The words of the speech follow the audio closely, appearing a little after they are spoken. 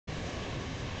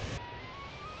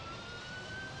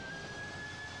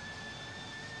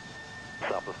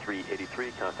Southwest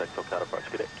 383, contact SoCal approach,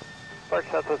 good day. Park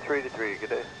Southwest 383, good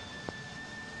day.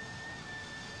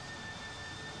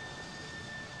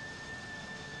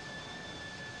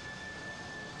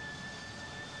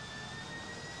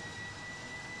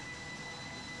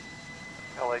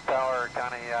 LA Tower,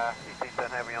 County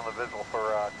 1810 Heavy on the visual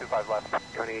for 25 left.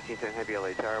 County 1810 Heavy,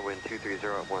 LA Tower, wind 230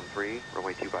 at 13,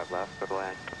 runway 25 left, clear to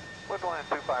land. Clear to land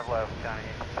 25 left, County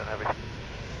 1810 Heavy.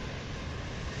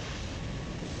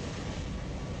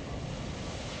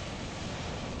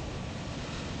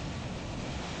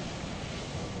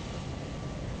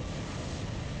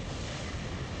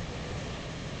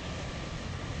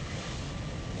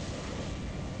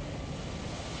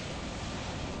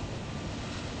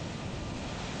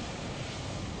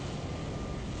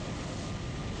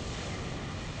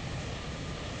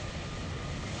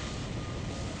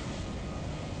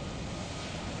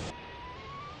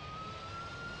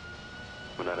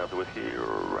 Nine Delta Whiskey,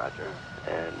 roger.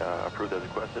 And approved as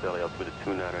requested, LA altimeter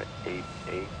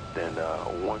 2988. And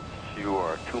once you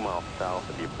are 2 miles south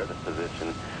of your present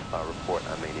position, report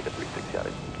I may need a 360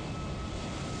 outage.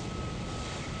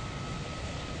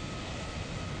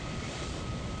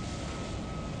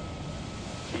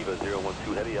 EVA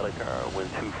 012 Heavy, LA Tower,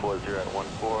 wind 240 at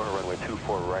 14, runway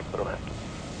 24 right, clear to land.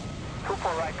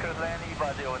 24 right, clear to land,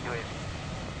 EVA 012 Heavy.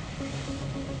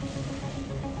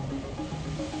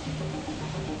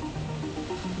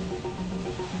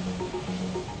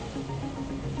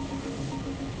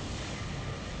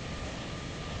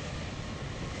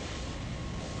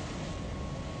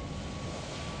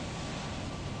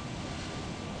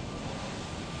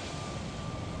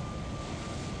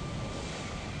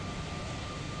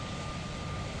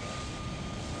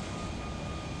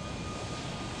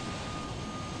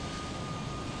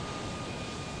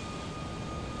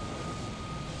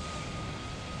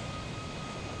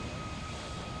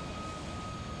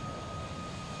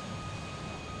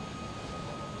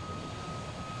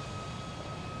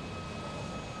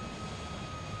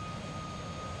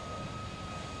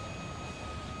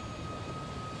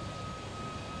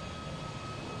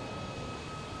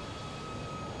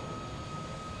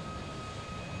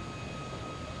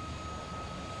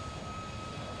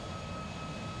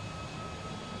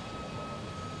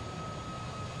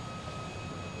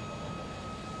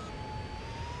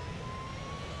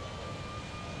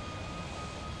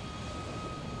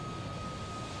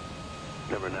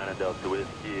 Number 9 Delta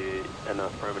Whiskey, an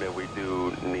affirmative, we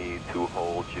do need to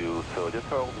hold you. So just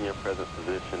hold in your present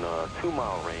position, 2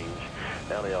 mile range,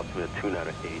 LA altimeter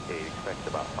 2988, expect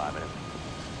about 5 minutes.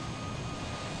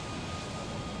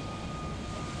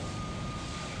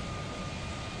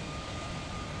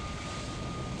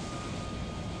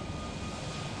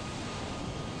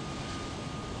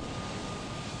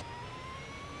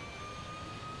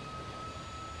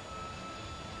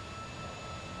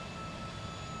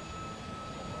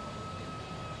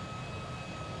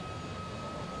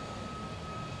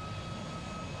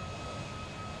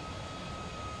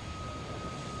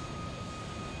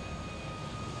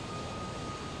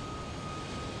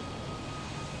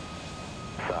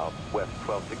 Southwest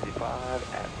 1265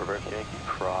 at reverse Yankee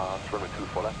cross, runway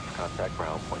 24 left, contact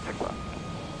ground, point 6 left.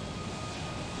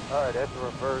 Alright, at the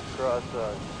reverse cross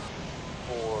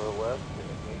 4 left,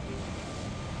 Yankee,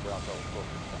 ground level 4.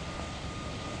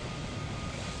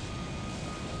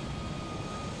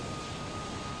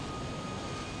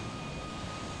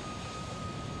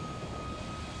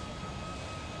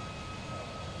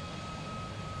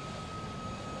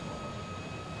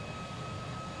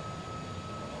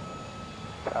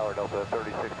 Tower Delta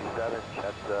 3067,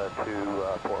 checks to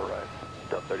 4 right.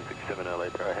 Delta 3067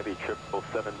 LA Tower, heavy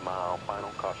 777 mile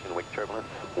final, caution wake turbulence,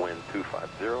 wind 250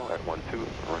 at 12,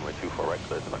 runway 24 right,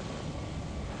 clear tonight.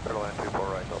 Clear to land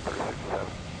 24 right, Delta 3067.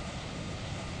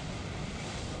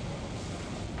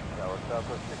 Tower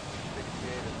Southwest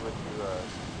 1668 is with you,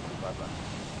 25 left.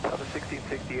 Southern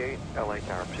 1668, LA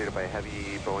Tower, preceded by a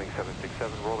heavy Boeing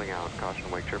 767 rolling out, caution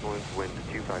wake turbulence, wind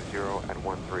 250 at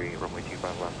 13, runway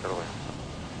 25 left, clear to land.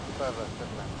 25 left, clear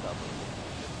to land, Southwest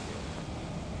 1668.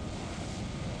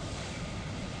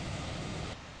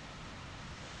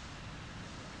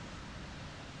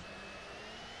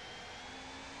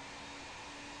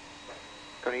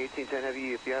 County 1810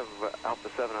 Heavy, if you have Alpha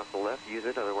 7 off the left, use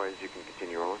it, otherwise you can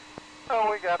continue rolling. Oh,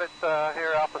 we got it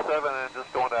here, Alpha 7, and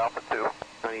just going to Alpha 2.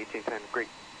 County 1810, great.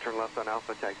 Turn left on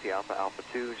Alpha, taxi Alpha, Alpha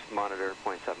 2, just monitor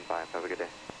 .75. Have a good day.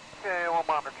 Okay, we'll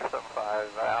monitor 75,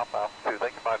 Alpha, Alpha 2.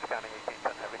 Thank you much, County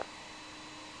 1810 Heavy.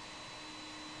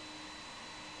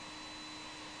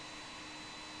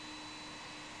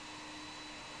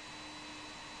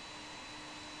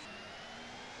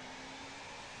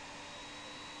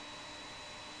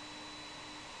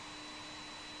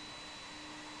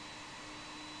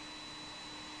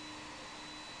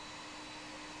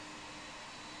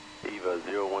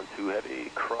 012 Heavy,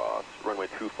 cross runway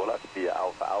 24 left via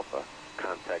Alpha Alpha,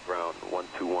 contact ground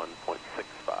 121.65.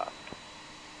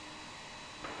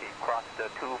 Cross the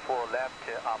 24 left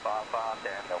to Alpha Alpha,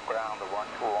 then the ground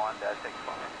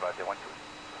 121.61, Roger 12.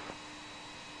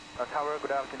 Tower,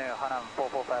 good afternoon, Hanam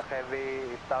 445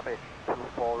 Heavy, established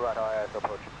 24 radar as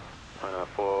approach.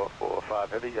 445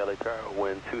 Heavy, LA Tower,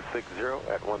 wind 260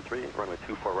 at 13, runway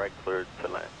 24 right, cleared to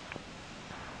land.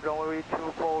 Runway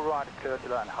 24 right, cleared to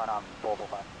land, Hanam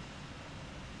 445.